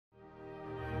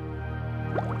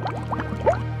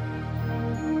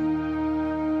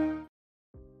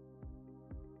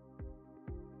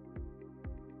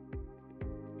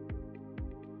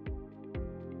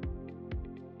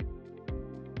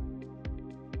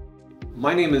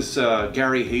My name is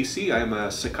Gary Hasey. I'm a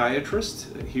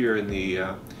psychiatrist here in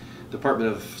the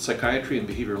Department of Psychiatry and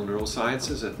Behavioral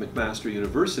Neurosciences at McMaster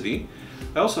University.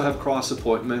 I also have cross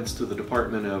appointments to the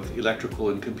Department of Electrical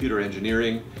and Computer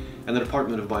Engineering and the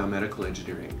Department of Biomedical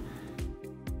Engineering.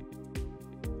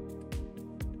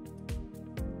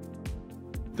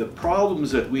 The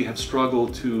problems that we have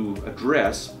struggled to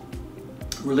address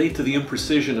relate to the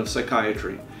imprecision of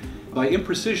psychiatry. By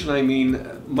imprecision, I mean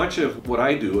much of what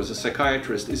I do as a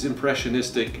psychiatrist is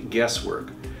impressionistic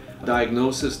guesswork.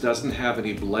 Diagnosis doesn't have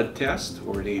any blood test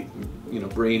or any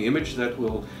brain image that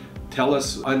will tell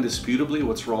us undisputably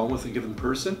what's wrong with a given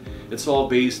person. It's all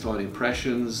based on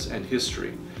impressions and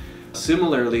history.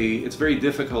 Similarly, it's very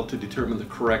difficult to determine the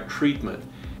correct treatment.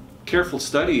 Careful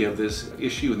study of this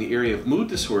issue in the area of mood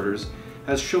disorders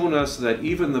has shown us that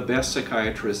even the best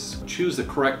psychiatrists choose the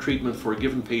correct treatment for a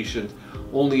given patient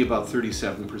only about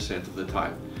 37% of the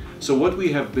time. So what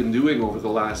we have been doing over the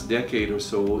last decade or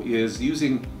so is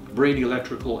using brain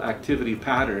electrical activity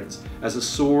patterns as a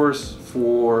source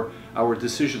for our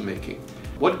decision making.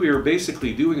 What we are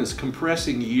basically doing is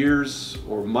compressing years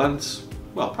or months,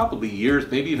 well, probably years,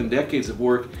 maybe even decades of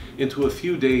work into a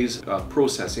few days of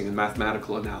processing and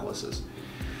mathematical analysis.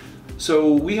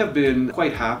 So we have been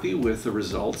quite happy with the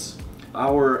results.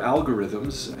 Our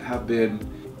algorithms have been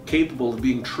capable of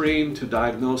being trained to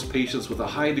diagnose patients with a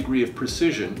high degree of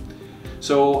precision.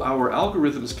 So our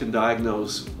algorithms can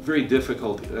diagnose very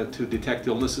difficult to detect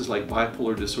illnesses like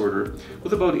bipolar disorder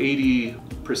with about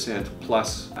 80%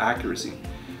 plus accuracy.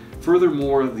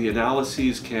 Furthermore, the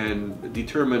analyses can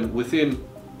determine within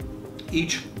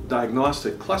each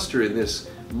diagnostic cluster in this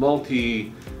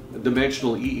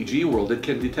multi-dimensional EEG world, it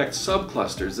can detect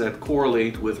subclusters that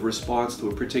correlate with response to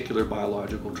a particular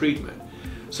biological treatment.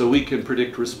 So we can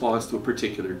predict response to a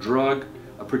particular drug,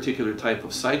 a particular type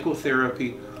of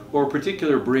psychotherapy, or a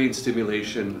particular brain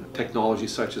stimulation technology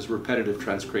such as repetitive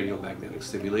transcranial magnetic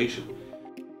stimulation.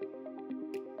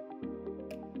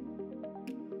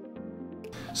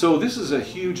 So this is a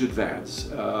huge advance.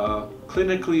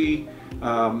 Clinically,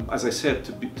 as I said,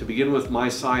 to begin with, my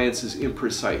science is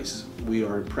imprecise. We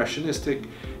are impressionistic,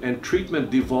 and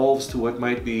treatment devolves to what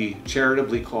might be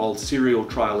charitably called serial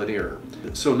trial and error.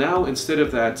 So now, instead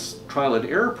of that trial and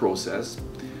error process,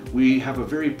 we have a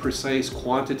very precise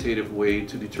quantitative way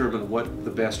to determine what the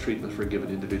best treatment for a given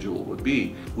individual would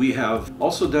be. We have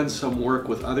also done some work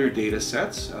with other data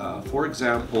sets. For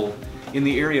example, in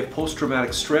the area of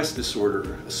post-traumatic stress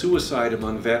disorder, suicide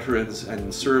among veterans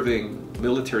and serving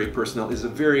military personnel is a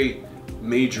very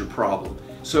major problem.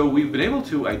 So we've been able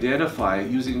to identify,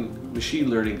 using machine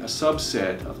learning, a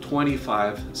subset of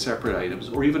 25 separate items,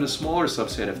 or even a smaller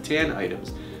subset of 10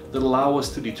 items, that allow us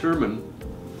to determine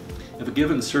if a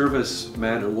given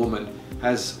serviceman or woman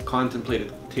has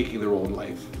contemplated taking their own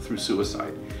life through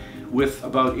suicide, with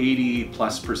about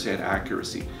 80+%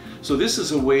 accuracy. So this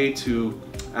is a way to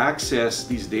access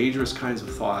these dangerous kinds of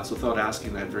thoughts without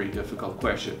asking that very difficult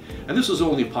question. And this was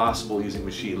only possible using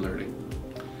machine learning.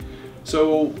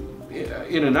 So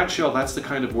in a nutshell, that's the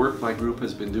kind of work my group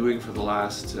has been doing for the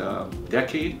last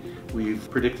decade. We've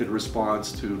predicted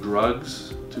response to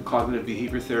drugs, to cognitive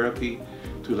behavior therapy,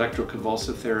 to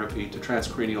electroconvulsive therapy, to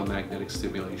transcranial magnetic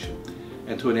stimulation,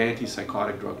 and to an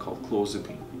antipsychotic drug called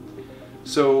clozapine.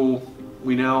 So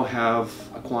we now have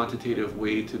a quantitative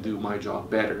way to do my job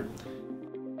better.